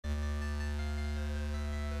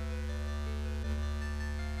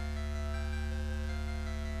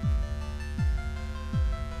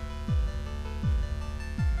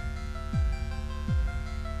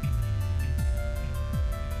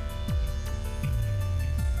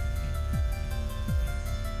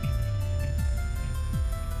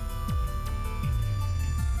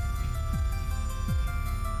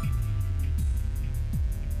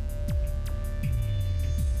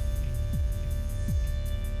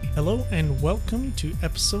Hello and welcome to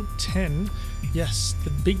episode 10. Yes, the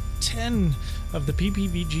big 10 of the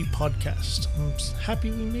PPVG podcast. I'm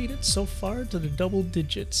happy we made it so far to the double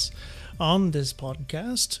digits. On this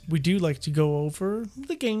podcast, we do like to go over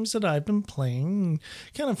the games that I've been playing,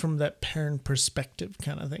 kind of from that parent perspective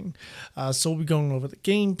kind of thing. So we'll be going over the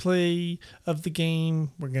gameplay of the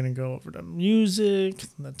game. We're going to go over the music,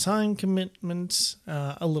 the time commitment,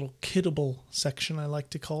 a little kiddable section, I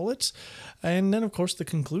like to call it, and then, of course, the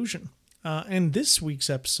conclusion. And this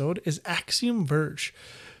week's episode is Axiom Verge.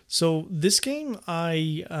 So this game,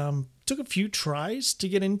 I took a few tries to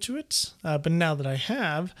get into it, but now that I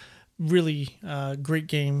have, really great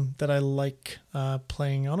game that I like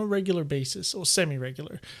playing on a regular basis or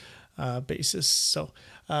semi-regular basis. So,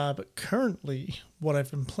 but currently what I've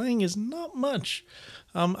been playing is not much.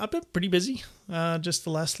 I've been pretty busy just the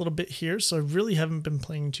last little bit here, so I really haven't been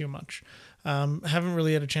playing too much. Haven't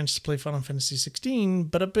really had a chance to play Final Fantasy 16,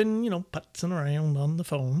 but I've been, putzing around on the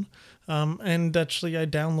phone. And actually I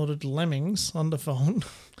downloaded Lemmings on the phone.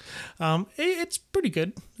 It's pretty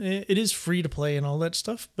good. It is free to play and all that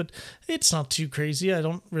stuff, but it's not too crazy. I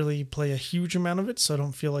don't really play a huge amount of it, so I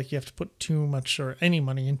don't feel like you have to put too much or any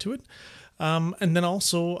money into it. And then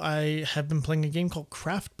also I have been playing a game called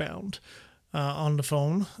Craftbound on the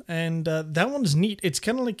phone, and that one's neat. It's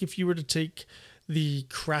kind of like if you were to take the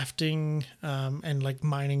crafting and like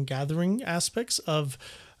mining gathering aspects of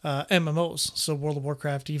MMOs, so World of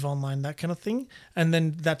Warcraft, EVE Online, that kind of thing, and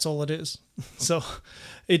then that's all it is. So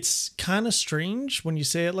it's kind of strange when you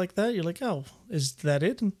say it like that. You're like, oh, is that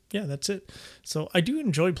it? And yeah, that's it. So I do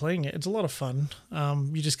enjoy playing it. It's a lot of fun.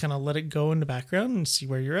 You just kind of let it go in the background and see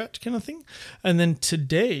where you're at, kind of thing. And then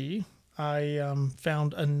today I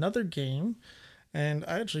found another game, and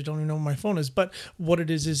I actually don't even know where my phone is, but what it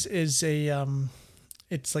is a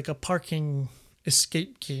it's like a parking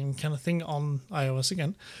escape game kind of thing on iOS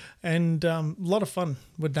again, and a lot of fun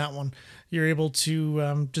with that one. You're able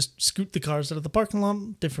to just scoot the cars out of the parking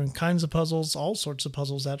lot, different kinds of puzzles, all sorts of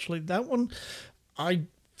puzzles actually. That one, I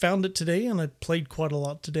found it today and I played quite a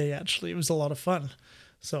lot today actually. It was a lot of fun.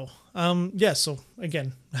 So so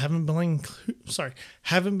again, haven't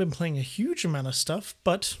been playing a huge amount of stuff,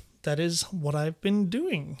 but that is what I've been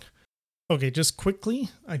doing. Okay, just quickly,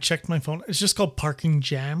 I checked my phone. It's just called Parking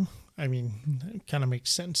Jam. I mean, it kind of makes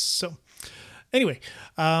sense. So anyway,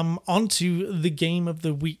 on to the game of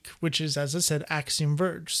the week, which is, as I said, Axiom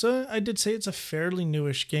Verge. So I did say it's a fairly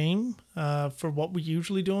newish game for what we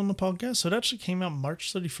usually do on the podcast. So it actually came out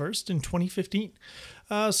March 31st in 2015.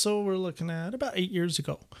 So we're looking at about 8 years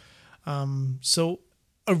ago. So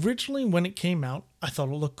originally when it came out, I thought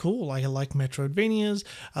it looked cool. I like Metroidvanias.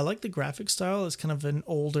 I like the graphic style. It's kind of an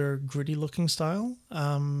older, gritty looking style.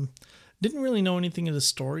 Didn't really know anything of the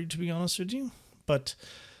story, to be honest with you, but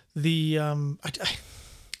the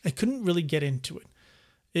I couldn't really get into it.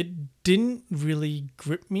 It didn't really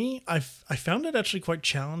grip me. I found it actually quite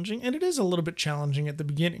challenging, and it is a little bit challenging at the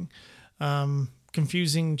beginning.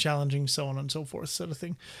 Confusing, challenging, so on and so forth, sort of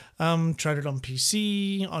thing. Tried it on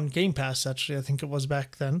PC, on Game Pass, actually, I think it was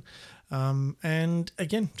back then. And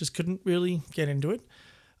again, just couldn't really get into it.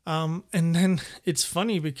 And then it's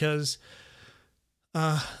funny because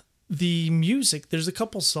the music, there's a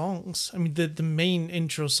couple songs. I mean, the main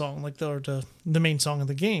intro song, like the main song of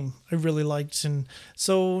the game, I really liked. And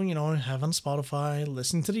so, I have on Spotify,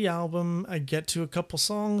 listen to the album, I get to a couple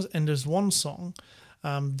songs, and there's one song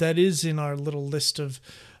that is in our little list of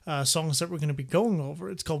songs that we're going to be going over.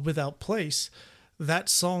 It's called Without Place. That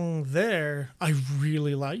song there, I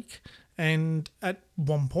really like. And at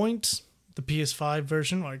one point, the PS5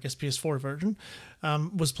 version, or I guess PS4 version,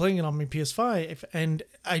 was playing it on my PS5. And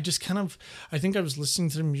I just I think I was listening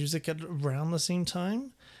to the music at around the same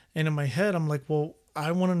time. And in my head, I'm like, well,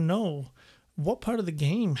 I want to know what part of the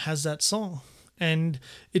game has that song. And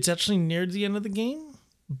it's actually near the end of the game,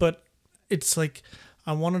 but it's like,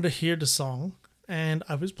 I wanted to hear the song, and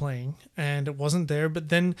I was playing, and it wasn't there. But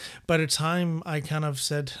then by the time I kind of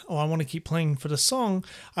said, oh, I want to keep playing for the song,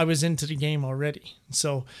 I was into the game already.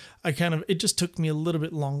 So it just took me a little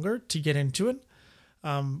bit longer to get into it.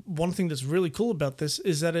 One thing that's really cool about this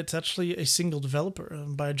is that it's actually a single developer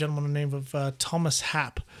by a gentleman by the name of Thomas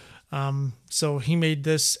Happ. So he made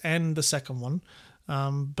this and the second one.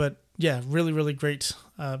 But yeah, really, really great.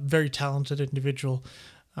 Very talented individual.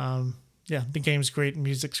 Yeah, the game's great,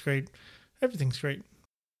 music's great, everything's great.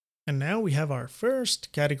 And now we have our first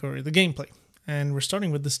category, the gameplay. And we're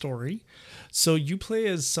starting with the story. So you play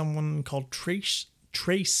as someone called Trace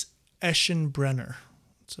Eschenbrenner.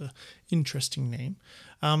 It's an interesting name.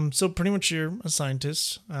 So pretty much you're a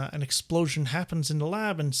scientist. An explosion happens in the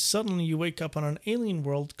lab, and suddenly you wake up on an alien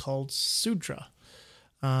world called Sudra.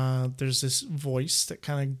 There's this voice that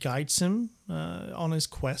kind of guides him on his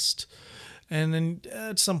quest. And then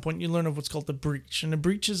at some point you learn of what's called the Breach. And the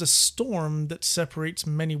Breach is a storm that separates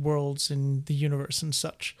many worlds in the universe and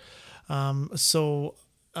such. So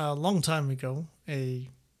a long time ago, a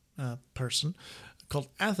person called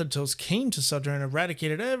Athetos came to Sudra and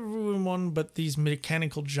eradicated everyone but these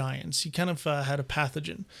mechanical giants. He kind of had a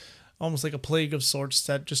pathogen, almost like a plague of sorts,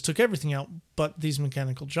 that just took everything out but these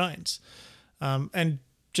mechanical giants. And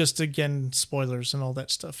just, again, spoilers and all that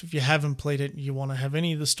stuff. If you haven't played it, you want to have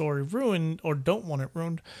any of the story ruined or don't want it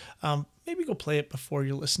ruined, maybe go play it before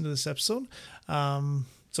you listen to this episode.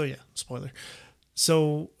 So yeah, spoiler.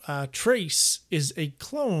 So Trace is a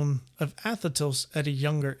clone of Athetos at a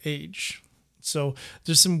younger age. So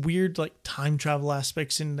there's some weird like time travel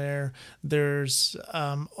aspects in there. There's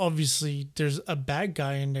obviously there's a bad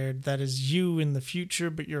guy in there that is you in the future,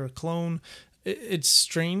 but you're a clone. It's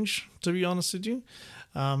strange, to be honest with you.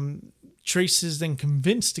 Trace is then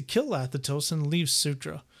convinced to kill Athetos and leaves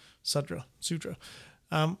Sudra.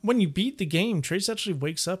 When you beat the game, Trace actually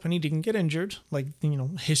wakes up and he didn't get injured. Like,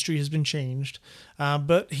 history has been changed.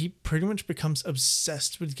 But he pretty much becomes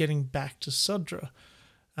obsessed with getting back to Sudra.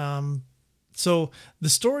 So the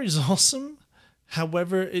story is awesome.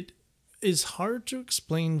 However, it is hard to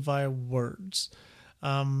explain via words.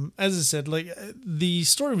 As I said, like, the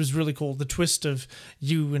story was really cool. The twist of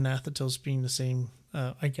you and Athetos being the same,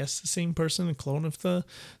 the same person, a clone of the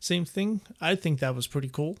same thing. I think that was pretty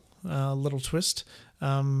cool. Little twist.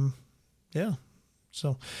 Yeah.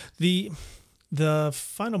 So the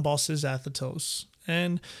final boss is Athetos,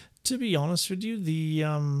 and to be honest with you,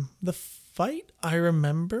 the fight I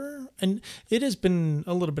remember, and it has been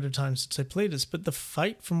a little bit of time since I played this, but the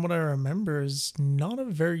fight, from what I remember, is not a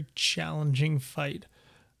very challenging fight.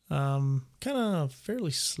 Kind of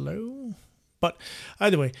fairly slow. But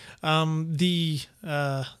either way, the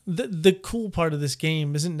cool part of this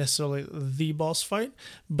game isn't necessarily the boss fight,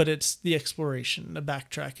 but it's the exploration, the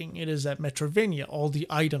backtracking. It is that Metrovania, all the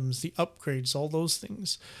items, the upgrades, all those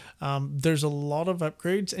things. There's a lot of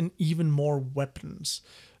upgrades and even more weapons.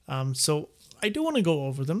 So I do want to go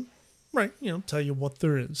over them, right? Tell you what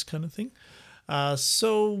there is, kind of thing.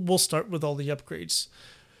 So we'll start with all the upgrades.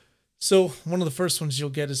 So one of the first ones you'll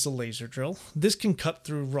get is the laser drill. This can cut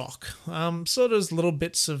through rock. So there's little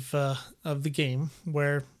bits of the game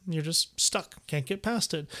where you're just stuck, can't get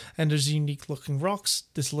past it. And there's unique looking rocks.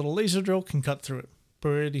 This little laser drill can cut through it.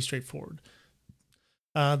 Pretty straightforward.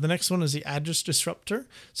 The next one is the address disruptor.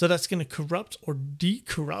 So that's going to corrupt or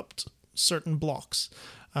decorrupt certain blocks.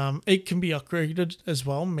 It can be upgraded as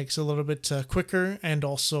well, makes it a little bit quicker, and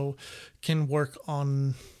also can work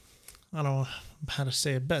on, I don't know how to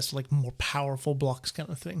say it best, like more powerful blocks kind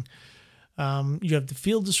of thing. You have the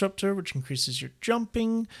field disruptor, which increases your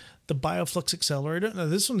jumping. The bioflux accelerator. Now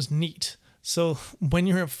this one's neat. So when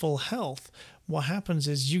you're at full health, what happens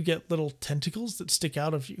is you get little tentacles that stick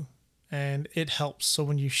out of you, and it helps. So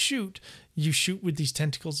when you shoot with these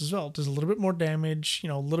tentacles as well. It does a little bit more damage,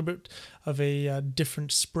 a little bit of a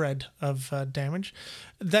different spread of damage.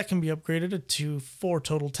 That can be upgraded to 4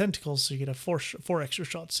 total tentacles, so you get 4 extra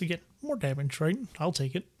shots to get more damage, right? I'll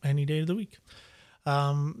take it any day of the week.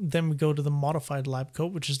 Then we go to the modified lab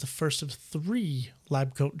coat, which is the first of 3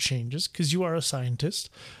 lab coat changes, because you are a scientist.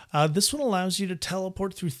 This one allows you to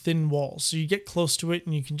teleport through thin walls, so you get close to it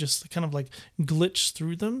and you can just kind of like glitch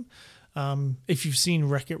through them. If you've seen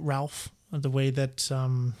Wreck-It Ralph, the way that,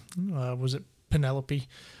 was it Penelope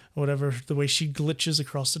or whatever, the way she glitches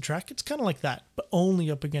across the track, it's kind of like that, but only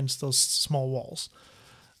up against those small walls.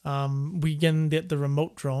 We again get the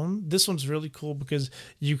remote drone. This one's really cool because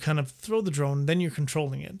you kind of throw the drone, then you're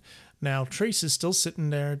controlling it. Now, Trace is still sitting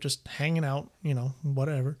there just hanging out,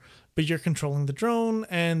 whatever, but you're controlling the drone,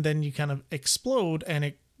 and then you kind of explode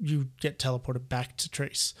and you get teleported back to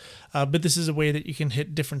Trace. But this is a way that you can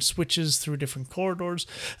hit different switches through different corridors.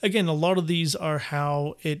 Again, a lot of these are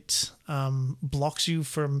how it blocks you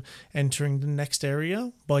from entering the next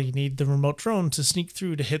area. Well, you need the remote drone to sneak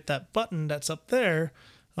through to hit that button that's up there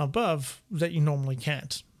above that you normally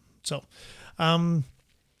can't. So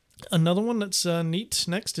another one that's neat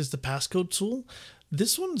next is the passcode tool.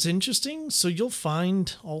 This one's interesting. So you'll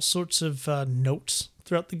find all sorts of notes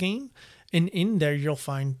throughout the game. And in there, you'll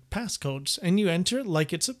find passcodes, and you enter it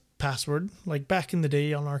like it's a password, like back in the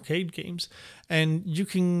day on arcade games. And you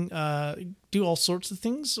can do all sorts of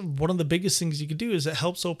things. One of the biggest things you can do is it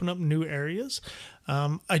helps open up new areas.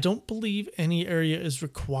 I don't believe any area is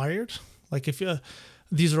required. Like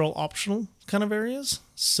these are all optional kind of areas.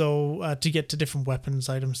 So to get to different weapons,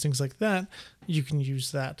 items, things like that, you can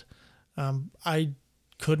use that. I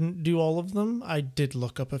couldn't do all of them. I did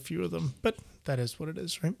look up a few of them, but that is what it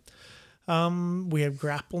is, right? We have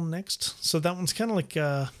grapple next. So that one's kind of like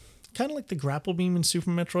the grapple beam in Super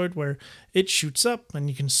Metroid, where it shoots up and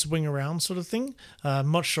you can swing around, sort of thing.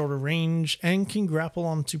 Much shorter range and can grapple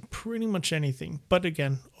onto pretty much anything. But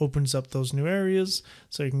again, opens up those new areas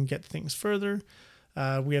so you can get things further.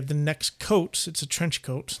 We have the next coat. It's a trench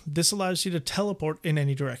coat. This allows you to teleport in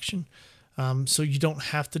any direction. So you don't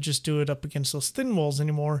have to just do it up against those thin walls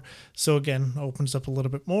anymore. So again, opens up a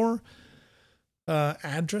little bit more.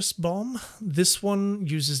 Address bomb. This one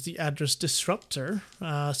uses the address disruptor,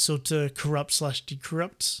 so to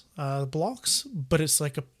corrupt/decorrupt blocks, but it's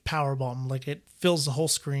like a power bomb. Like it fills the whole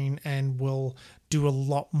screen and will do a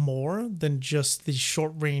lot more than just the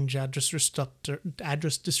short range address disruptor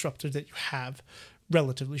that you have.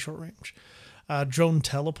 Relatively short range. Drone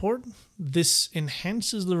teleport. This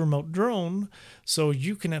enhances the remote drone, so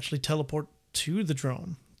you can actually teleport to the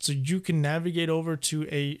drone. So you can navigate over to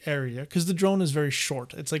a area, because the drone is very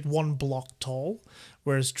short. It's like 1 block tall,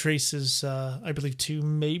 whereas Trace is, I believe, 2,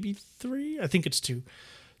 maybe 3. I think it's 2.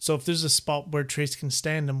 So if there's a spot where Trace can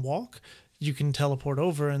stand and walk, you can teleport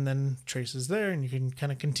over, and then Trace is there, and you can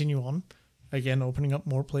kind of continue on. Again, opening up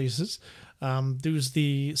more places. There's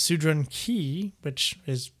the Sudran key, which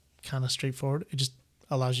is kind of straightforward. It just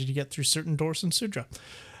allows you to get through certain doors in Sudra.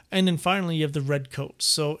 And then finally, you have the red coat.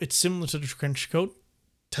 So it's similar to the trench coat.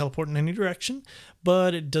 Teleport in any direction,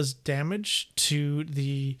 but it does damage to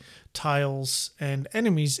the tiles and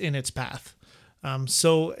enemies in its path.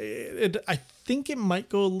 So I think it might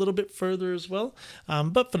go a little bit further as well,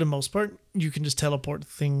 but for the most part, you can just teleport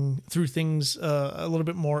through things a little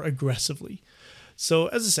bit more aggressively. So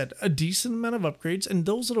as I said, a decent amount of upgrades, and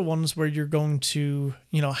those are the ones where you're going to,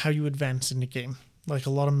 how you advance in the game. Like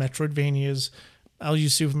a lot of Metroidvanias, I'll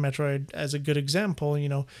use Super Metroid as a good example.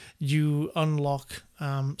 You unlock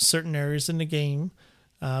certain areas in the game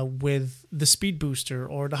with the speed booster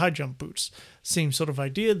or the high jump boots. Same sort of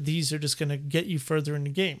idea. These are just going to get you further in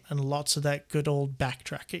the game, and lots of that good old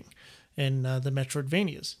backtracking in the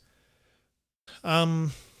Metroidvanias.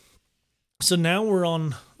 So now we're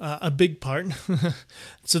on a big part.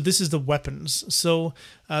 So this is the weapons. So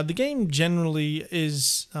the game generally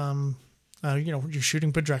is... you're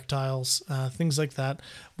shooting projectiles, things like that.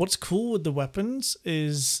 What's cool with the weapons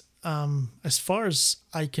is, as far as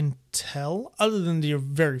I can tell, other than the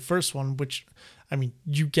very first one, which,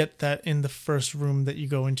 you get that in the first room that you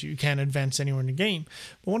go into. You can't advance anywhere in the game.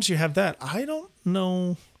 But once you have that, I don't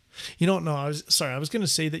know. You don't know. I was going to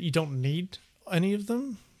say that you don't need any of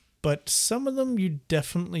them, but some of them you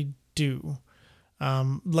definitely do.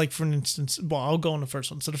 Like for instance, I'll go on the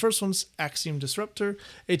first one. So the first one's Axiom Disruptor.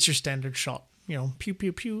 It's your standard shot, pew,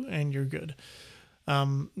 pew, pew, and you're good.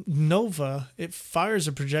 Nova, it fires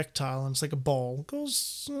a projectile and it's like a ball. It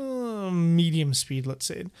goes medium speed, let's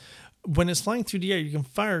say. When it's flying through the air, you can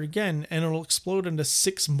fire it again and it'll explode into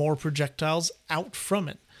 6 more projectiles out from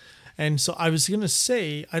it. And so I was going to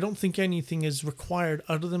say, I don't think anything is required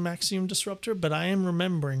other than Axiom Disruptor, but I am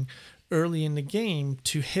remembering early in the game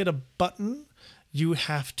to hit a button, you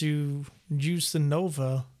have to use the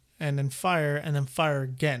Nova and then fire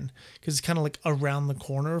again, because it's kind of like around the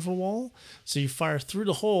corner of a wall. So you fire through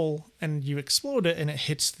the hole and you explode it and it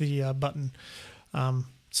hits the button.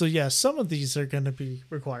 So yeah, some of these are going to be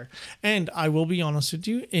required. And I will be honest with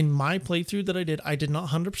you, in my playthrough that I did not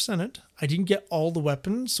 100% it. I didn't get all the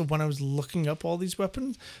weapons. So when I was looking up all these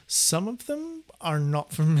weapons, some of them are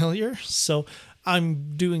not familiar. So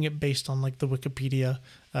I'm doing it based on like the Wikipedia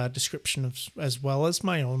description as well as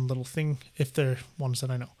my own little thing, if they're ones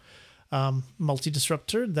that I know.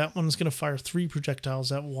 Multi-disruptor, that one's going to fire 3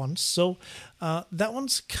 projectiles at once. So that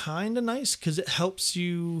one's kind of nice because it helps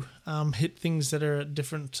you hit things that are at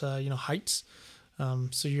different heights.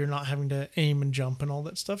 So you're not having to aim and jump and all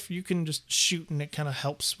that stuff. You can just shoot and it kind of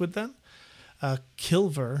helps with that.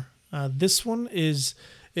 Kilver, this one is...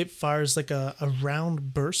 It fires like a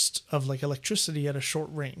round burst of like electricity at a short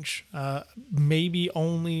range. Maybe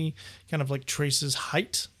only kind of like Trace's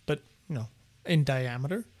height, but in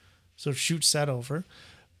diameter. So it shoots that over.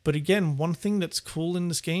 But again, one thing that's cool in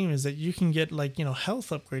this game is that you can get like, health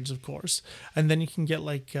upgrades, of course. And then you can get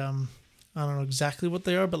like, I don't know exactly what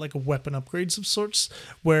they are, but like a weapon upgrades of sorts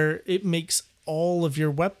where it makes all of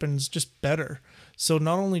your weapons just better. So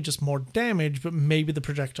not only just more damage, but maybe the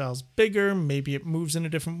projectile's bigger, maybe it moves in a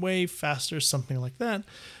different way, faster, something like that.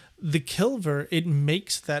 The Kilver, it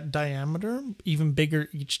makes that diameter even bigger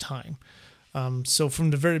each time. So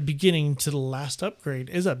from the very beginning to the last upgrade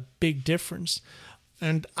is a big difference.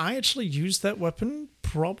 And I actually used that weapon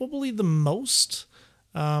probably the most.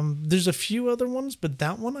 There's a few other ones, but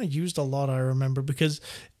that one I used a lot, I remember, because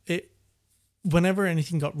whenever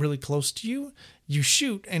anything got really close to you, you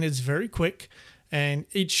shoot and it's very quick and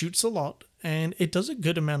it shoots a lot and it does a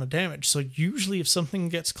good amount of damage. So usually if something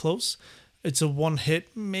gets close, it's a one hit,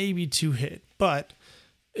 maybe two hit. But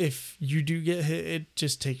if you do get hit, it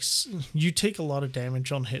just you take a lot of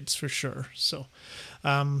damage on hits for sure. So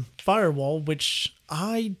Firewall, which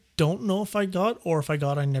I don't know if I got, or if I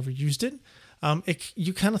got, I never used it.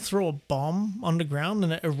 You kind of throw a bomb on the ground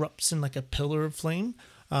and it erupts in like a pillar of flame.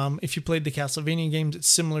 If you played the Castlevania games, it's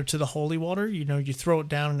similar to the Holy Water. You throw it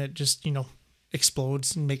down and it just,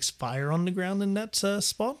 explodes and makes fire on the ground in that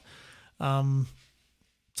spot.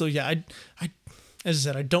 So yeah, as I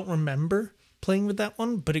said, I don't remember playing with that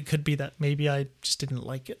one, but it could be that maybe I just didn't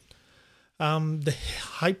like it. The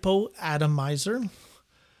Hypoatomizer.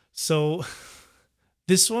 So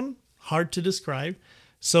this one, hard to describe.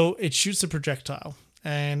 So it shoots a projectile.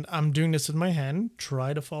 And I'm doing this with my hand.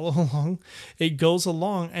 Try to follow along. It goes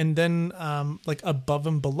along, and then like above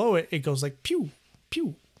and below it, it goes like pew,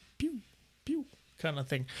 pew, pew, pew kind of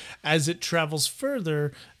thing. As it travels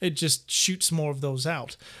further, it just shoots more of those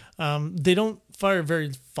out. They don't fire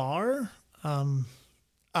very far.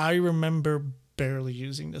 I remember barely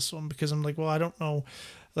using this one because I'm like, well, I don't know.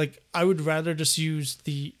 Like, I would rather just use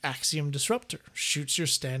the Axiom Disruptor. Shoots your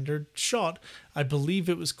standard shot. I believe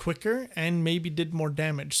it was quicker and maybe did more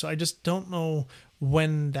damage. So I just don't know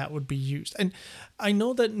when that would be used. And I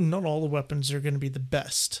know that not all the weapons are going to be the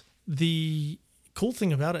best. The cool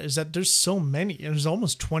thing about it is that there's so many. There's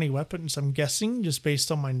almost 20 weapons, I'm guessing, just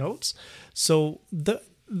based on my notes. So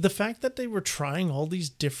the fact that they were trying all these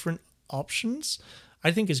different options, I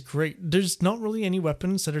think is great. There's not really any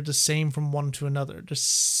weapons that are the same from one to another.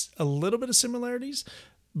 There's a little bit of similarities,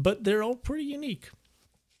 but they're all pretty unique.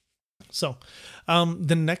 So,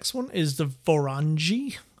 the next one is the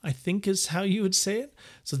Verge, I think is how you would say it.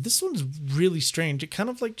 So this one's really strange. It kind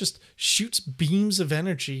of like just shoots beams of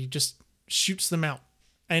energy, just shoots them out.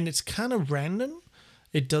 And it's kind of random.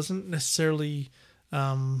 It doesn't necessarily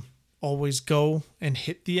always go and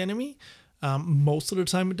hit the enemy. Most of the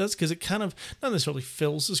time it does, because it kind of not necessarily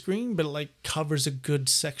fills the screen, but it like covers a good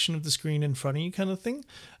section of the screen in front of you kind of thing.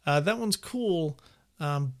 That one's cool,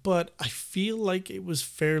 but I feel like it was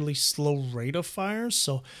fairly slow rate of fire.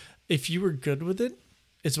 So if you were good with it,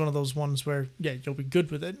 it's one of those ones where, yeah, you'll be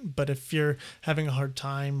good with it. But if you're having a hard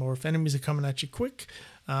time or if enemies are coming at you quick,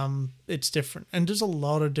 it's different. And there's a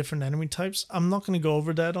lot of different enemy types. I'm not going to go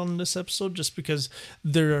over that on this episode just because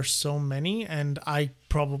there are so many and I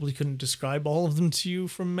probably couldn't describe all of them to you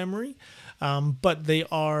from memory. But they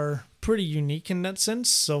are pretty unique in that sense.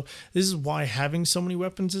 So this is why having so many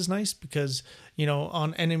weapons is nice, because,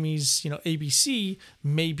 on enemies, ABC,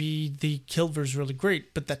 maybe the Kilver is really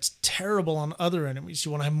great, but that's terrible on other enemies. You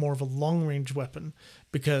want to have more of a long range weapon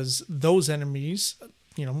because those enemies,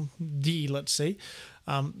 D, let's say,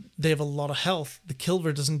 they have a lot of health. The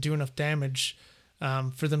Kilver doesn't do enough damage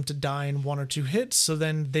for them to die in one or two hits. So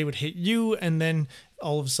then they would hit you, and then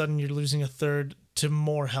all of a sudden you're losing a third to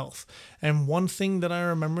more health. And one thing that I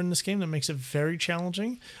remember in this game that makes it very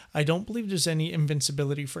challenging, I don't believe there's any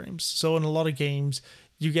invincibility frames. So in a lot of games,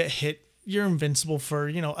 you get hit, you're invincible for,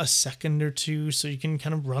 a second or two, so you can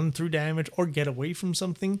kind of run through damage or get away from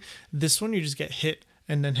something. This one, you just get hit,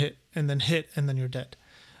 and then hit, and then hit, and then you're dead.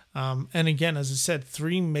 And again, as I said,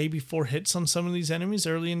 3, maybe 4 hits on some of these enemies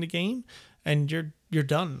early in the game, and you're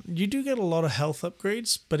done. You do get a lot of health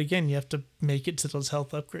upgrades, but again, you have to make it to those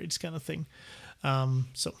health upgrades kind of thing.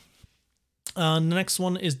 The next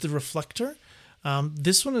one is the Reflector.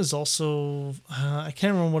 This one is also, I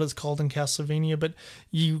can't remember what it's called in Castlevania, but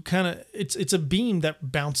it's a beam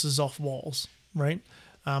that bounces off walls, right?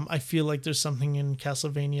 I feel like there's something in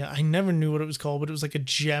Castlevania. I never knew what it was called, but it was like a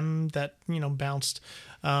gem that, bounced.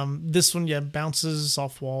 This one, bounces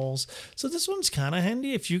off walls. So this one's kind of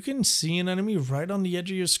handy. If you can see an enemy right on the edge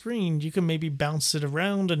of your screen, you can maybe bounce it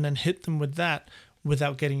around and then hit them with that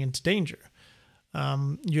without getting into danger.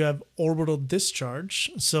 You have Orbital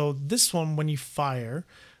Discharge. So this one, when you fire,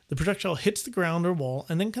 the projectile hits the ground or wall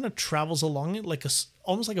and then kind of travels along it like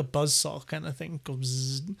almost like a buzzsaw kind of thing.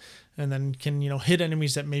 Goes and then can, hit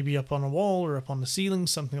enemies that may be up on a wall or up on the ceiling,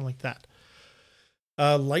 something like that.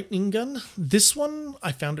 Lightning Gun. This one,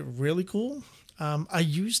 I found it really cool. I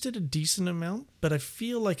used it a decent amount, but I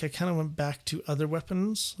feel like I kind of went back to other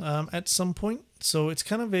weapons at some point. So it's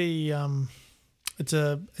kind of it's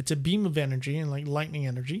a beam of energy and like lightning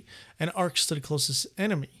energy and arcs to the closest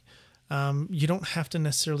enemy. You don't have to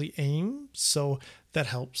necessarily aim, so that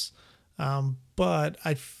helps. But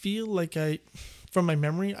I feel like from my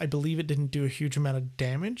memory, I believe it didn't do a huge amount of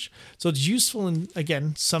damage. So it's useful in,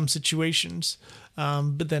 again, some situations,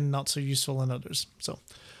 but then not so useful in others. So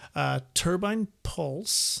Turbine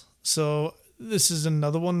Pulse. So this is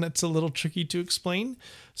another one that's a little tricky to explain.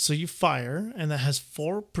 So you fire, and that has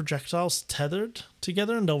 4 projectiles tethered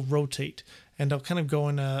together, and they'll rotate, and they'll kind of go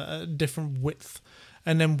in a different width.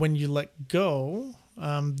 And then when you let go,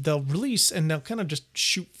 they'll release, and they'll kind of just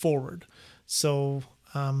shoot forward. So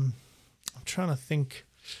I'm trying to think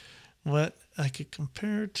what I could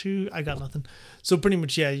compare to. I got nothing. So pretty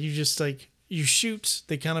much, yeah, you just like, you shoot,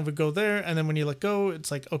 they kind of go there, and then when you let go,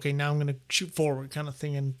 it's like, okay, now I'm going to shoot forward kind of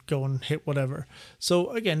thing and go and hit whatever. So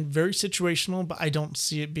again, very situational, but I don't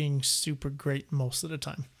see it being super great most of the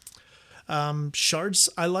time. Shards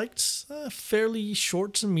I liked, fairly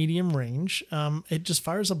short to medium range. It just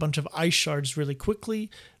fires a bunch of ice shards really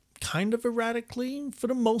quickly, kind of erratically for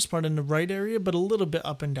the most part in the right area, but a little bit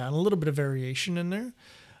up and down, a little bit of variation in there.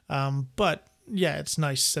 But yeah, it's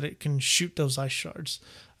nice that it can shoot those ice shards.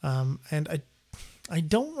 And I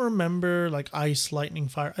don't remember like ice, lightning,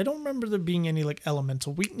 fire. I don't remember there being any like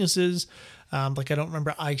elemental weaknesses. Like I don't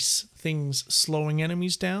remember ice things slowing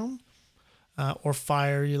enemies down, or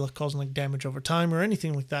fire, you like causing like damage over time or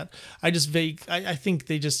anything like that. I think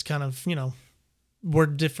they just kind of, were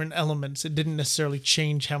different elements. It didn't necessarily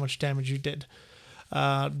change how much damage you did.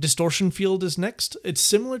 Distortion Field is next. It's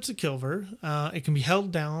similar to Kilver. It can be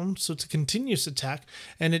held down, so it's a continuous attack,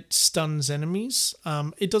 and it stuns enemies.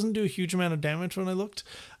 It doesn't do a huge amount of damage when I looked.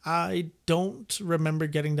 I don't remember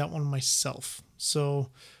getting that one myself,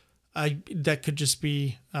 so that could just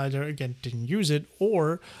be either, again, didn't use it,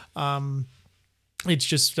 or it's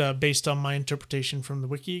just based on my interpretation from the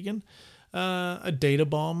wiki again. A Data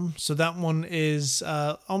Bomb. So that one is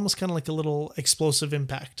almost kind of like a little explosive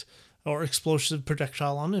impact, or explosive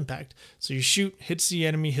projectile on impact. So you shoot, hits the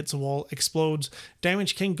enemy, hits a wall, explodes.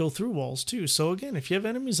 Damage can go through walls too. So again, if you have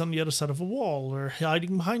enemies on the other side of a wall or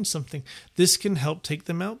hiding behind something, this can help take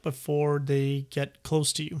them out before they get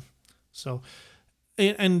close to you. So,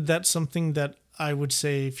 and that's something that I would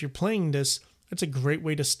say, if you're playing this, it's a great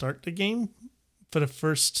way to start the game for the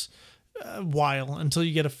first while until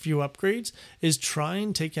you get a few upgrades, is try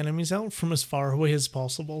and take enemies out from as far away as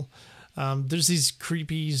possible. There's these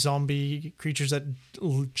creepy zombie creatures that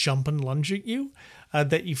jump and lunge at you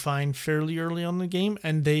that you find fairly early on in the game,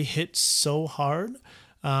 and they hit so hard,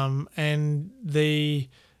 and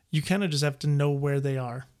you kind of just have to know where they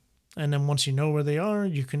are. And then once you know where they are,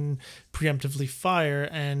 you can preemptively fire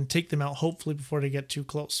and take them out, hopefully before they get too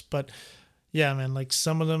close. But yeah, man, like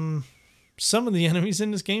some of the enemies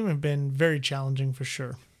in this game have been very challenging for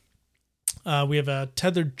sure. We have a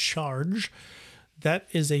Tethered Charge. That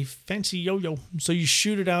is a fancy yo-yo. So you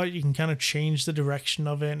shoot it out, you can kind of change the direction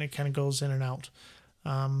of it, and it kind of goes in and out.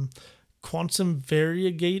 Quantum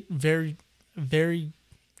Variegator?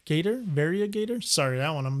 Sorry,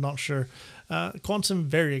 that one, I'm not sure. Quantum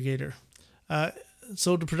Variegator.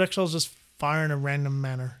 So the projectiles just fire in a random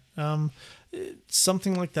manner.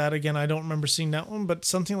 Something like that. Again, I don't remember seeing that one, but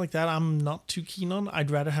something like that I'm not too keen on.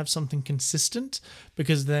 I'd rather have something consistent,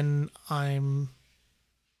 because then I'm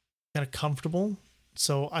kind of comfortable.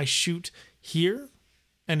 So I shoot here,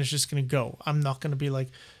 and it's just going to go. I'm not going to be like,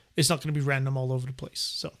 it's not going to be random all over the place.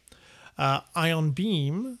 So Ion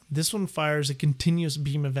Beam, this one fires a continuous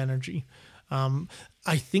beam of energy.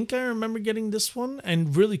 I think I remember getting this one,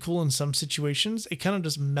 and really cool in some situations. It kind of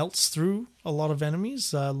just melts through a lot of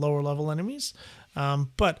enemies, lower level enemies.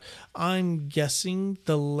 But I'm guessing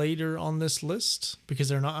the later on this list, because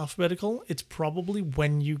they're not alphabetical, it's probably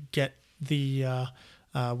when you get the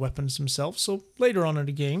weapons themselves, so later on in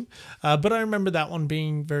the game. But I remember that one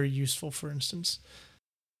being very useful, for instance.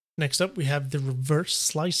 Next up, we have the Reverse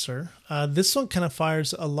Slicer. This one kind of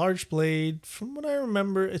fires a large blade. From what I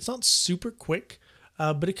remember, it's not super quick,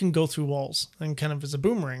 but it can go through walls and kind of as a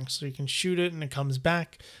boomerang. So you can shoot it and it comes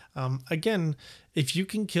back. Again, if you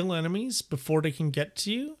can kill enemies before they can get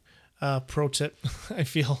to you, pro tip, I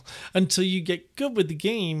feel, until you get good with the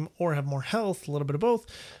game or have more health, a little bit of both.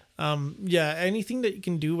 Anything that you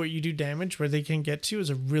can do where you do damage where they can get to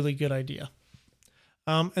is a really good idea.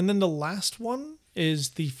 And then the last one is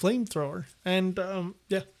the Flamethrower. And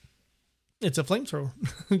it's a flamethrower.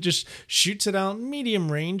 Just shoots it out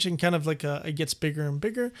medium range, and kind of like it gets bigger and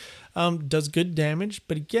bigger. Does good damage,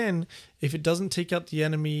 but again, if it doesn't take out the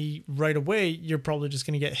enemy right away, you're probably just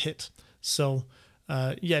going to get hit. So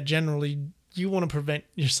generally you want to prevent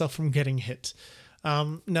yourself from getting hit.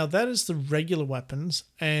 Now that is the regular weapons,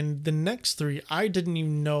 and the next 3 I didn't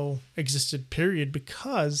even know existed, period,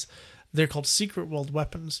 because they're called Secret World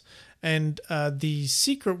weapons. And the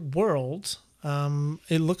Secret World,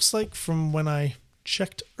 it looks like from when I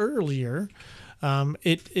checked earlier,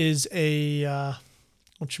 it is a,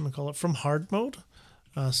 from hard mode.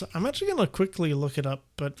 So I'm actually going to quickly look it up.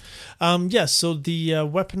 But yeah, so the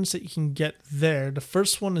weapons that you can get there, the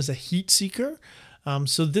first one is a Heat Seeker.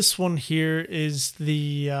 So this one here is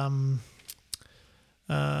the,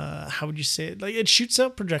 how would you say it? Like, it shoots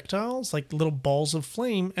out projectiles, like little balls of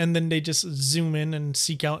flame, and then they just zoom in and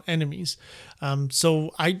seek out enemies.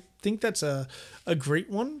 So I think that's a great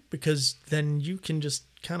one, because then you can just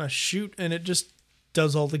kind of shoot and it just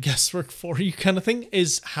does all the guesswork for you, kind of thing,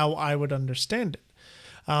 is how I would understand it.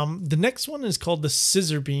 The next one is called the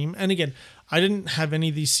Scissor Beam. And again, I didn't have any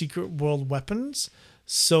of these Secret World weapons.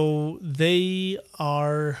 So they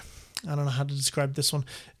are, I don't know how to describe this one.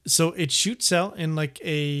 So it shoots out in like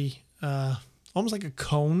a, almost like a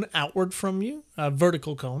cone outward from you, a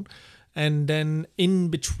vertical cone. And then in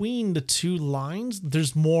between the two lines,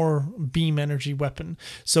 there's more beam energy weapon.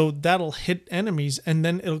 So that'll hit enemies and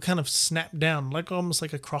then it'll kind of snap down, like almost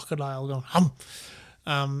like a crocodile going, hum.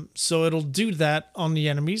 So it'll do that on the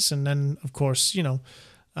enemies, and then of course, it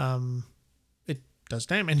does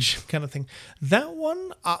damage, kind of thing. That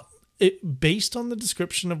one, based on the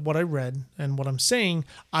description of what I read and what I'm saying,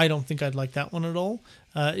 I don't think I'd like that one at all.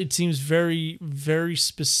 It seems very, very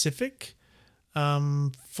specific,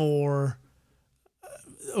 for,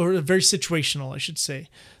 or very situational, I should say.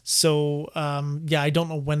 So yeah, I don't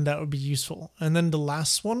know when that would be useful. And then the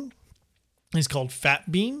last one is called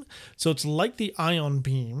Fat Beam. So it's like the ion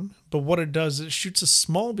beam, but what it does is it shoots a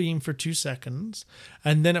small beam for 2 seconds,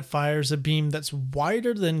 and then it fires a beam that's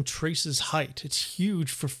wider than Trace's height. It's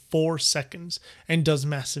huge for 4 seconds and does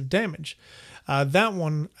massive damage. That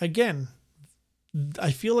one, again,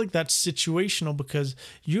 I feel like that's situational, because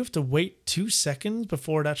you have to wait 2 seconds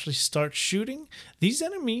before it actually starts shooting. These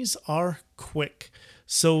enemies are quick.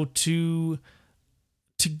 So to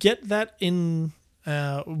get that in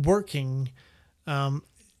working,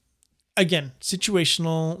 again,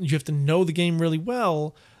 situational. You have to know the game really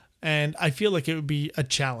well, and I feel like it would be a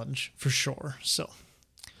challenge for sure. So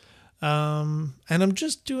and I'm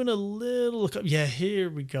just doing a little look up. Yeah, here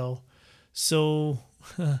we go. So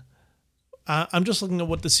I'm just looking at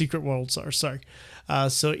what the secret worlds are. Sorry.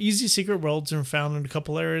 So easy secret worlds are found in a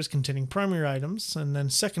couple areas containing primary items, and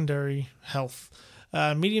then secondary health.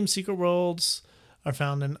 Medium secret worlds are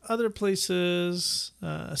found in other places,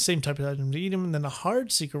 same type of item to eat them. And then the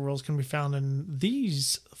hard secret worlds can be found in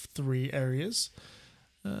these 3 areas.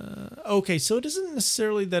 Okay, so it isn't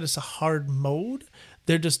necessarily that it's a hard mode.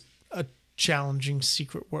 They're just a challenging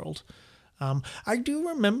secret world. I do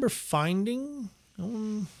remember finding,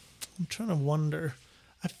 I'm trying to wonder.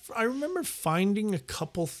 I remember finding a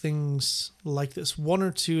couple things like this, 1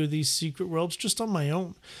 or 2 of these secret worlds just on my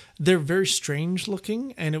own. They're very strange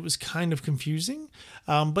looking, and it was kind of confusing.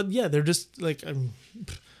 But yeah, they're just like,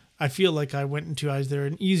 I feel like I went into either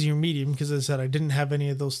an easy or medium, because as I said, I didn't have any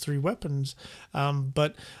of those 3 weapons.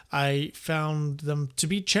 But I found them to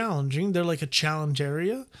be challenging. They're like a challenge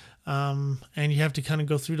area. And you have to kind of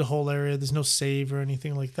go through the whole area. There's no save or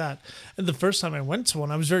anything like that. And the first time I went to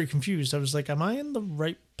one, I was very confused. I was like, am I in the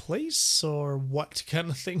right place or what, kind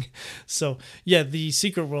of thing? So yeah, the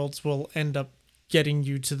secret worlds will end up getting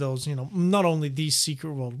you to those, not only these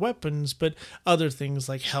secret world weapons, but other things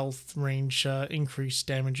like health, range, increase,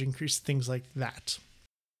 damage increase, things like that.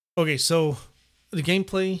 Okay, so the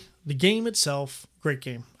gameplay, the game itself, great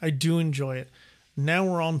game. I do enjoy it. Now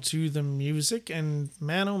we're on to the music, and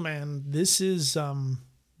man, oh man, this is some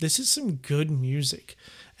good music.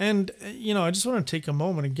 And I just want to take a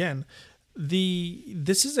moment again.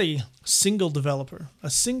 This is a single developer, a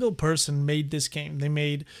single person made this game. They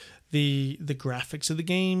made the graphics of the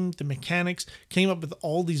game, the mechanics, came up with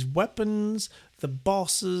all these weapons, the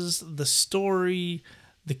bosses, the story,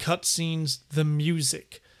 the cutscenes, the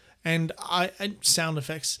music, and sound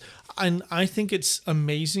effects. And I think it's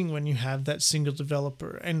amazing when you have that single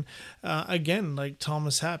developer. And again, like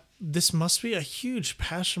Thomas Happ, this must be a huge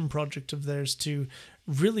passion project of theirs to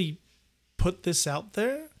really put this out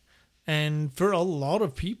there. And for a lot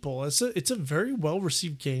of people, it's a very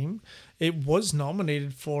well-received game. It was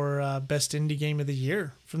nominated for Best Indie Game of the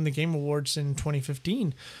Year from the Game Awards in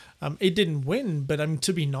 2015. It didn't win, but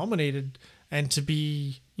to be nominated and to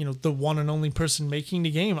be, the one and only person making the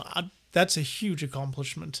game, that's a huge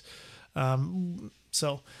accomplishment. The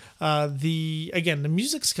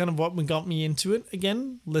music's kind of what got me into it.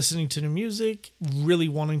 Again, listening to the music, really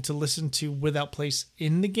wanting to listen to Without Place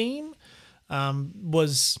in the game,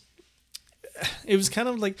 it was kind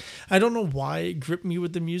of like, I don't know why it gripped me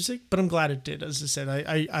with the music, but I'm glad it did. As I said,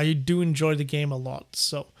 I do enjoy the game a lot.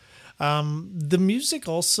 So the music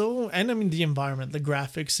also, and the environment, the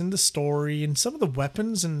graphics and the story and some of the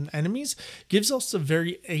weapons and enemies gives us a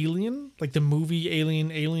very Alien, like the movie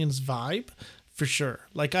Aliens vibe for sure.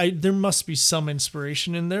 Like there must be some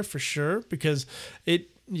inspiration in there for sure, because it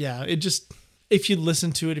just, if you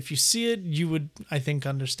listen to it, if you see it, you would, I think,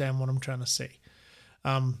 understand what I'm trying to say.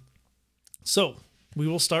 So we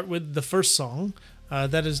will start with the first song.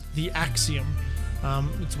 That is the Axiom.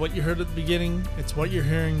 It's what you heard at the beginning. It's what you're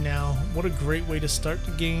hearing now. What a great way to start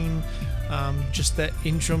the game. Just that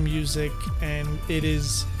intro music, and it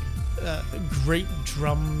is great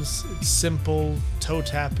drums. It's simple toe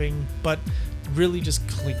tapping, but really just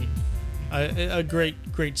clean. A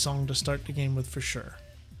great song to start the game with for sure.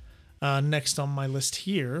 Next on my list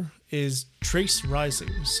here is Trace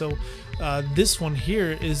Rising. So this one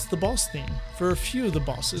here is the boss theme for a few of the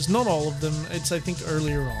bosses, not all of them. It's, I think,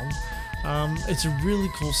 earlier on. It's a really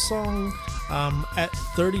cool song. At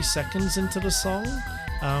 30 seconds into the song,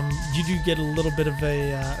 you do get a little bit of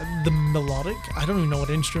the melodic, I don't even know what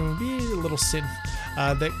instrument it would be, a little synth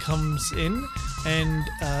that comes in, and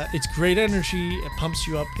it's great energy. It pumps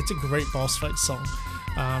you up. It's a great boss fight song.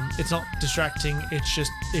 It's not distracting, it's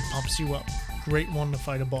just, it pumps you up. Great one to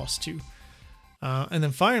fight a boss to. And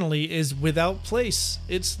then finally is Without Place.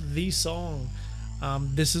 It's the song.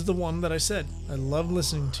 This is the one that I said I love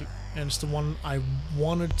listening to, and it's the one I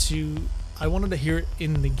wanted to hear it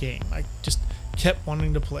in the game. I just kept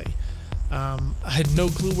wanting to play. I had no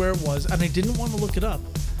clue where it was, and I didn't want to look it up.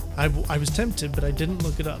 I was tempted, but I didn't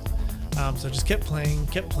look it up. So I just kept playing,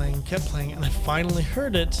 and I finally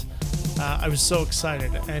heard it. I was so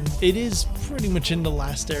excited, and it is pretty much in the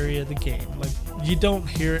last area of the game. Like, you don't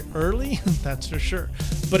hear it early, that's for sure,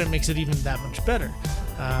 but it makes it even that much better.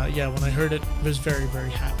 When I heard it, I was very,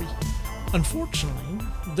 very happy. Unfortunately,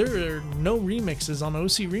 there are no remixes on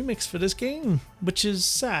OC Remix for this game, which is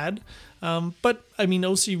sad. But I mean,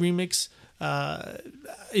 OC Remix,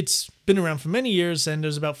 it's been around for many years, and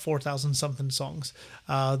there's about 4,000 something songs.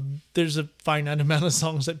 There's a finite amount of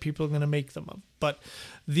songs that people are going to make them of, but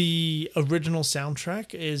the original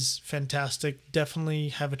soundtrack is fantastic. Definitely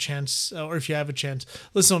have a chance, or if you have a chance,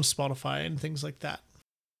 listen on Spotify and things like that.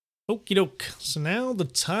 Okie doke. So now the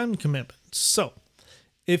time commitment. So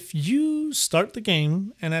if you start the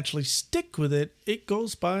game and actually stick with it, it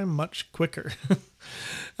goes by much quicker.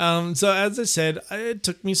 So as I said, it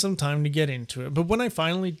took me some time to get into it, but when I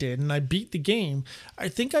finally did and I beat the game, I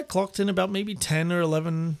think I clocked in about maybe 10 or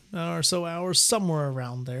 11 or so hours, somewhere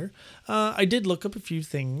around there. I did look up a few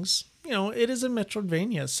things. You know, it is a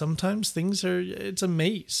Metroidvania. Sometimes it's a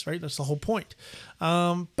maze, right? That's the whole point.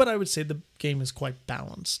 But I would say the game is quite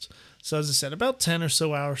balanced. So as I said, about 10 or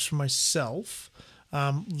so hours for myself.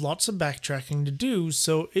 Lots of backtracking to do,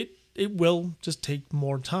 so it will just take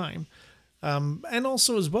more time. And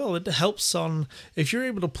also as well, it helps on, if you're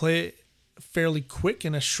able to play it fairly quick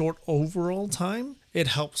in a short overall time, it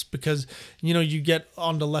helps because, you know, you get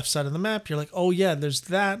on the left side of the map, you're like, oh yeah, there's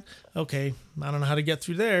that. Okay, I don't know how to get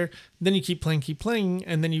through there. Then you keep playing,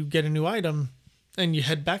 and then you get a new item and you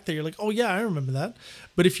head back there. You're like, oh yeah, I remember that.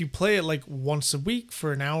 But if you play it like once a week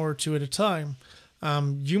for an hour or two at a time,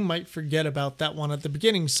 you might forget about that one at the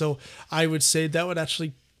beginning. So I would say that would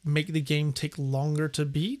actually make the game take longer to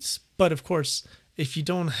beat. But of course, if you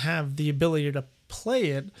don't have the ability to play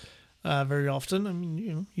it very often, I mean,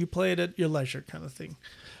 you know, you play it at your leisure kind of thing.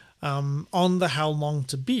 On the how long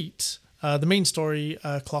to beat, the main story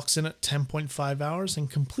clocks in at 10.5 hours and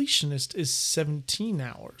completionist is 17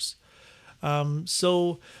 hours.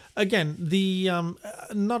 So again, the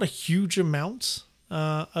not a huge amount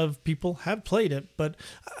of people have played it, but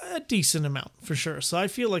a decent amount for sure. So I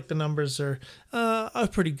feel like the numbers are a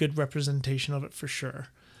pretty good representation of it for sure.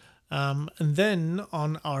 And then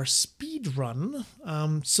on our speed run,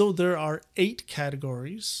 so there are 8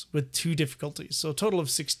 categories with 2 difficulties, so a total of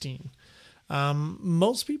 16.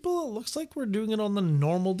 Most people, it looks like we're doing it on the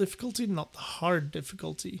normal difficulty, not the hard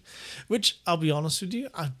difficulty, which I'll be honest with you,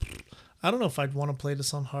 I don't know if I'd want to play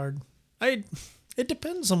this on hard. It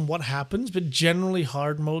depends on what happens, but generally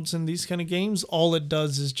hard modes in these kind of games, all it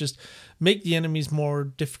does is just make the enemies more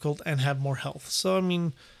difficult and have more health. So I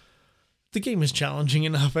mean, the game is challenging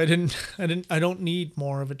enough. I don't need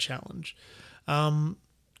more of a challenge.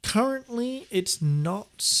 Currently, it's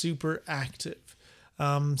not super active.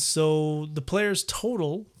 So the players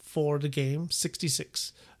total for the game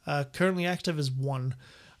 66. Currently active is 1.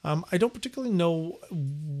 I don't particularly know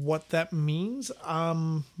what that means.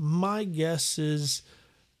 My guess is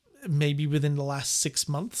maybe within the last 6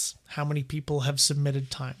 months, how many people have submitted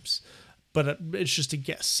times. But it's just a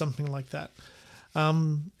guess, something like that.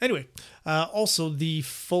 Anyway, also the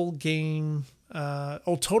full game,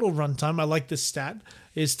 total runtime, I like this stat,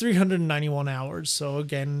 is 391 hours. So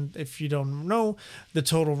again, if you don't know, the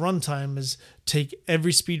total runtime is take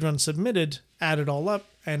every speedrun submitted, add it all up,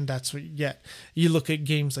 and that's what you get. You look at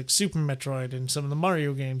games like Super Metroid and some of the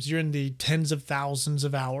Mario games, you're in the tens of thousands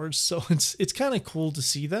of hours, so it's kind of cool to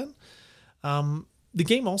see that. The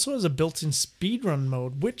game also has a built-in speedrun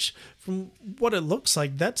mode, which, from what it looks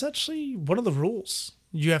like, that's actually one of the rules.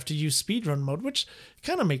 You have to use speedrun mode, which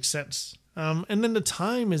kind of makes sense. And then the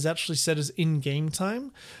time is actually set as in-game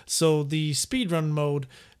time. So the speedrun mode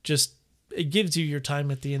it gives you your time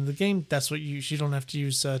at the end of the game. That's what you use. You don't have to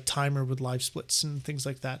use a timer with live splits and things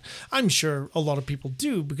like that. I'm sure a lot of people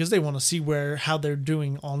do because they want to see how they're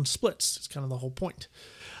doing on splits. It's kind of the whole point.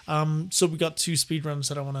 So we got 2 speedruns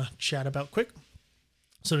that I want to chat about quick.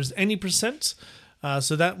 So there's Any Percent.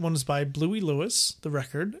 So that one's by Bluey Lewis, the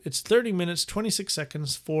record. It's 30 minutes, 26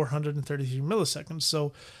 seconds, 433 milliseconds.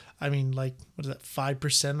 So, I mean, like, what is that,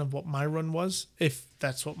 5% of what my run was? If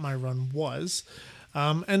that's what my run was.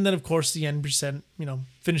 And then, of course, the N%,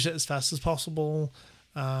 finish it as fast as possible.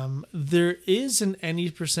 There is an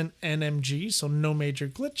N% NMG, so no major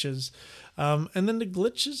glitches. And then the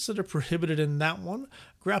glitches that are prohibited in that one,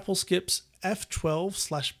 grapple skips,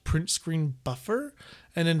 F12/print screen buffer,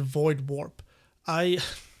 and then void warp. I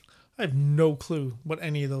have no clue what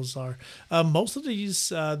any of those are. Most of these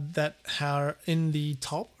that are in the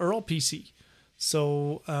top are all PC.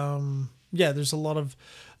 So there's a lot of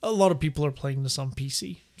people are playing this on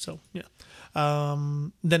PC. So yeah.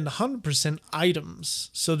 Then the 100% items.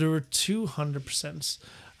 So there were 200%.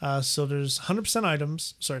 So there's 100%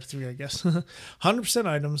 items. Sorry, 3, I guess. 100%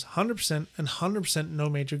 items, 100%, and 100% no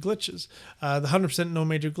major glitches. The 100% no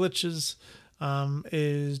major glitches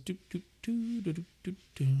is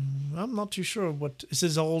I'm not too sure what it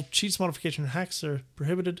says. All cheats, modification, and hacks are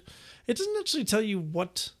prohibited. It doesn't actually tell you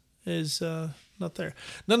what is not there.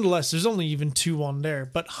 Nonetheless, there's only even 2 on there.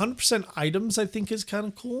 But 100% items, I think, is kind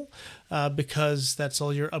of cool because that's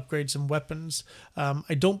all your upgrades and weapons.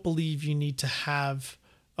 I don't believe you need to have.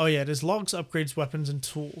 Oh yeah, it is logs, upgrades, weapons, and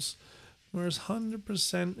tools. Whereas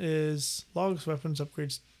 100% is logs, weapons,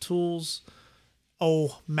 upgrades, tools.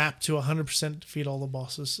 Oh, map to 100% defeat all the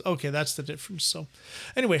bosses. Okay, that's the difference. So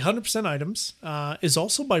anyway, 100% items is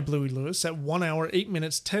also by Bluey Lewis at 1 hour, 8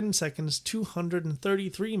 minutes, 10 seconds,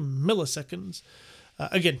 233 milliseconds.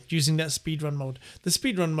 Again, using that speedrun mode. The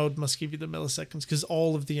speedrun mode must give you the milliseconds because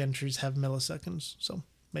all of the entries have milliseconds. So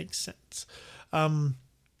makes sense.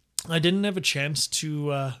 I didn't have a chance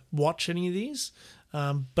to watch any of these,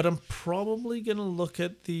 but I'm probably going to look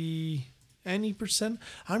at the Any percent.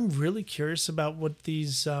 I'm really curious about what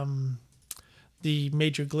these the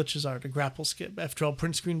major glitches are. The grapple skip, F12,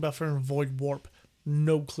 print screen buffer, and void warp.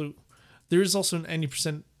 No clue. There is also an Any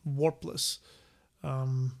percent warpless.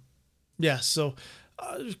 So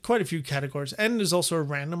quite a few categories. And there's also a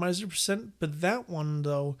randomizer percent, but that one,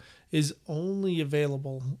 though, is only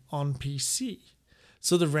available on PC.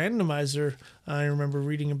 So the randomizer, I remember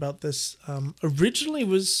reading about this, originally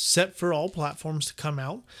was set for all platforms to come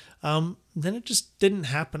out. Then it just didn't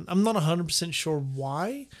happen. I'm not 100% sure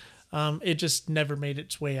why. It just never made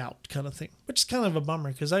its way out, kind of thing. Which is kind of a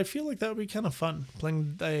bummer, because I feel like that would be kind of fun,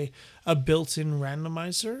 playing a built-in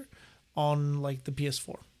randomizer on, like, the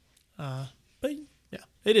PS4. But yeah,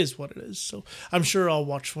 it is what it is. So I'm sure I'll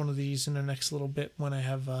watch one of these in the next little bit when I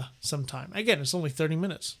have some time. Again, it's only 30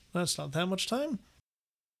 minutes. That's not that much time.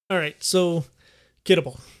 All right, so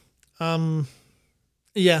Kittable.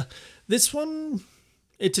 This one,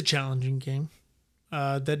 it's a challenging game.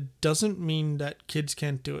 That doesn't mean that kids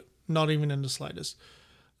can't do it, not even in the slightest.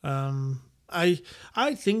 I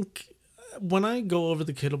think when I go over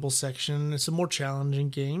the Kittable section, it's a more challenging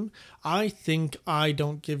game. I think I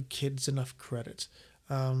don't give kids enough credit.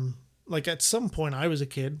 Like at some point I was a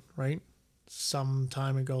kid, right? Some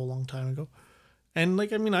time ago, a long time ago. And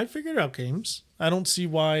I figured out games. I don't see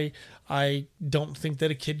why I don't think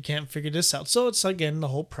that a kid can't figure this out. So it's, again, the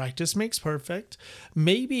whole practice makes perfect.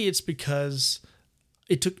 Maybe it's because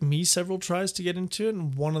it took me several tries to get into it.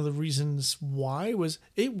 And one of the reasons why was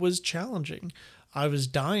it was challenging. I was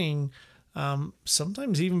dying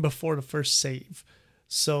sometimes even before the first save.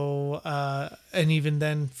 So, and even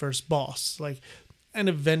then, first boss. And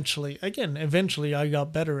eventually I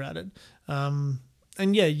got better at it.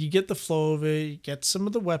 And yeah, you get the flow of it, you get some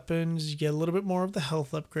of the weapons, you get a little bit more of the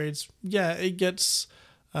health upgrades. Yeah, it gets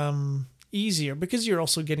easier because you're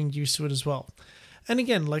also getting used to it as well. And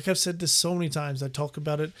again, like I've said this so many times, I talk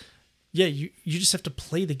about it. Yeah, you just have to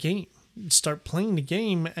play the game. Start playing the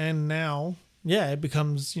game, and now, yeah, it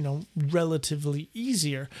becomes, relatively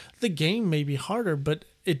easier. The game may be harder, but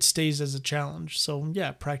it stays as a challenge. So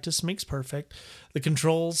yeah, practice makes perfect. The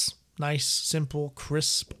controls, nice, simple,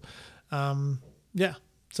 crisp. Yeah,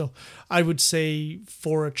 so I would say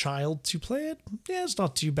for a child to play it, yeah, it's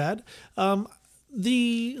not too bad.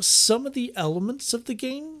 some of the elements of the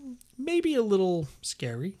game may be a little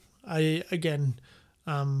scary.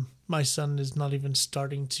 My son is not even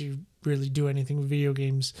starting to really do anything with video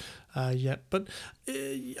games yet, but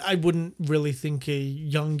I wouldn't really think a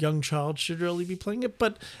young child should really be playing it.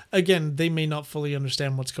 But again, they may not fully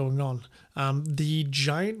understand what's going on. The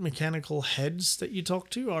giant mechanical heads that you talk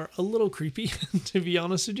to are a little creepy, to be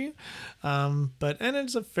honest with you. And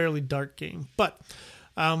it's a fairly dark game. But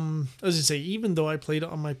as I say, even though I played it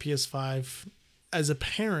on my PS5, as a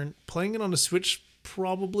parent, playing it on a Switch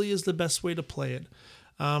probably is the best way to play it.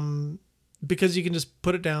 Because you can just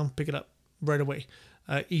put it down, pick it up right away.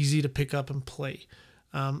 Easy to pick up and play.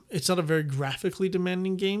 It's not a very graphically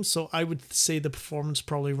demanding game, so I would say the performance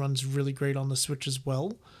probably runs really great on the Switch as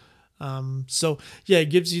well. It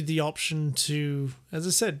gives you the option to, as I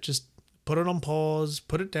said, just put it on pause,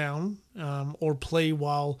 put it down, or play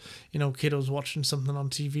while, kiddo's watching something on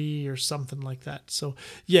TV or something like that. So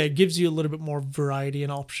yeah, it gives you a little bit more variety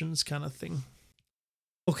and options kind of thing.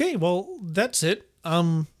 Okay, well, that's it.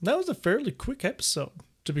 That was a fairly quick episode,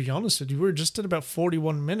 to be honest with you. We're just at about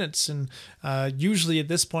 41 minutes, and usually at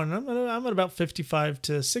this point, I'm at about 55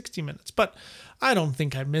 to 60 minutes. But I don't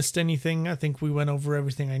think I missed anything. I think we went over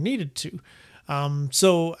everything I needed to.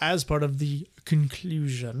 So as part of the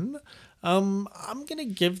conclusion, I'm going to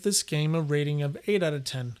give this game a rating of 8 out of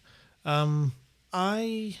 10.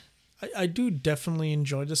 I do definitely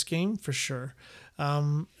enjoy this game, for sure.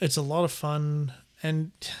 It's a lot of fun.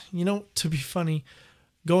 And, to be funny,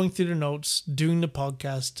 going through the notes, doing the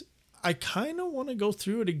podcast, I kind of want to go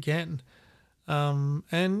through it again.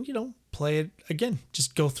 Play it again.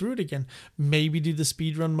 Just go through it again. Maybe do the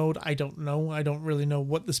speedrun mode. I don't know. I don't really know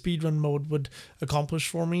what the speedrun mode would accomplish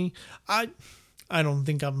for me. I don't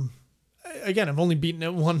think I've only beaten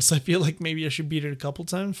it once. I feel like maybe I should beat it a couple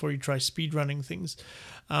times before you try speedrunning things.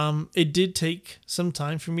 It did take some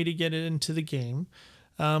time for me to get it into the game.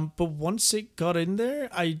 But once it got in there,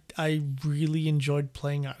 I really enjoyed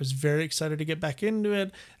playing. I was very excited to get back into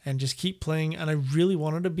it and just keep playing. And I really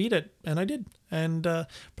wanted to beat it. And I did. And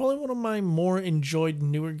probably one of my more enjoyed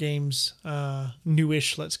newer games,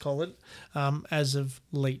 newish, let's call it, as of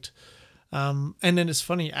late. And then it's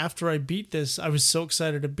funny, after I beat this, I was so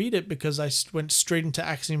excited to beat it because I went straight into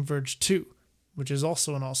Axiom Verge 2, which is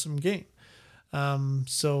also an awesome game.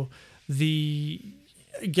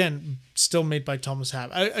 Again, still made by Thomas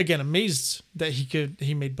Habb. Amazed that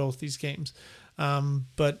he made both these games.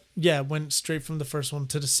 But yeah, went straight from the first one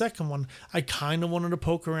to the second one. I kind of wanted to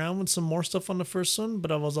poke around with some more stuff on the first one,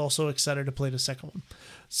 but I was also excited to play the second one.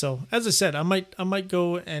 So as I said, I might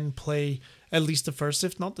go and play at least the first,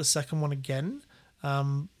 if not the second one again.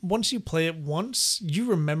 Once you play it once, you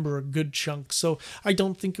remember a good chunk. So I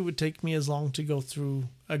don't think it would take me as long to go through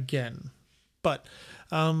again. But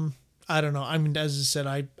I don't know. I mean, as I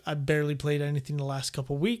said, I barely played anything the last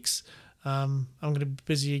couple of weeks. I'm going to be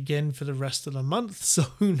busy again for the rest of the month, so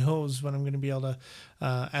who knows when I'm going to be able to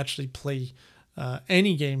actually play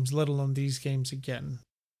any games, let alone these games again.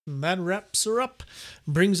 And that wraps her up,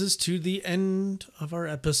 brings us to the end of our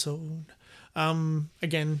episode.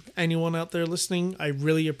 Again, anyone out there listening, I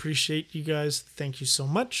really appreciate you guys. Thank you so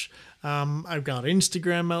much. I've got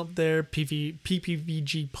Instagram out there,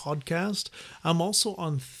 PPVG Podcast. I'm also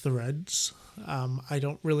on Threads. I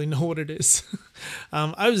don't really know what it is.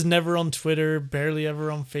 I was never on Twitter, barely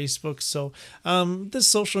ever on Facebook. So this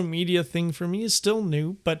social media thing for me is still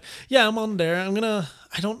new. But yeah, I'm on there.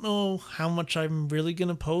 I don't know how much I'm really going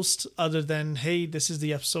to post other than, hey, this is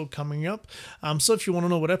the episode coming up. So if you want to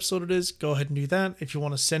know what episode it is, go ahead and do that. If you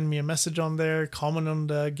want to send me a message on there, comment on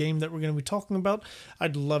the game that we're going to be talking about,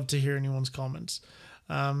 I'd love to hear anyone's comments.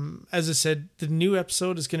 As I said, the new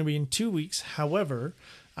episode is going to be in 2 weeks. However,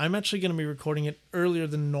 I'm actually going to be recording it earlier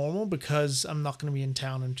than normal because I'm not going to be in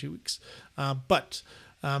town in 2 weeks. But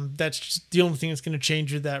that's just the only thing that's going to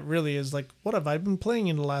change with that really is like, what have I been playing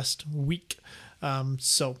in the last week?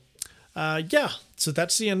 So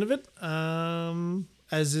that's the end of it.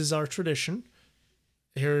 As is our tradition,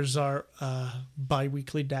 here's our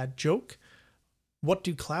bi-weekly dad joke. What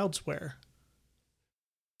do clouds wear?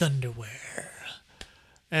 Thunderwear.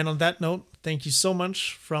 And on that note, thank you so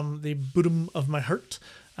much from the bottom of my heart.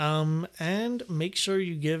 And make sure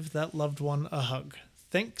you give that loved one a hug.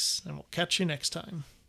 Thanks, and we'll catch you next time.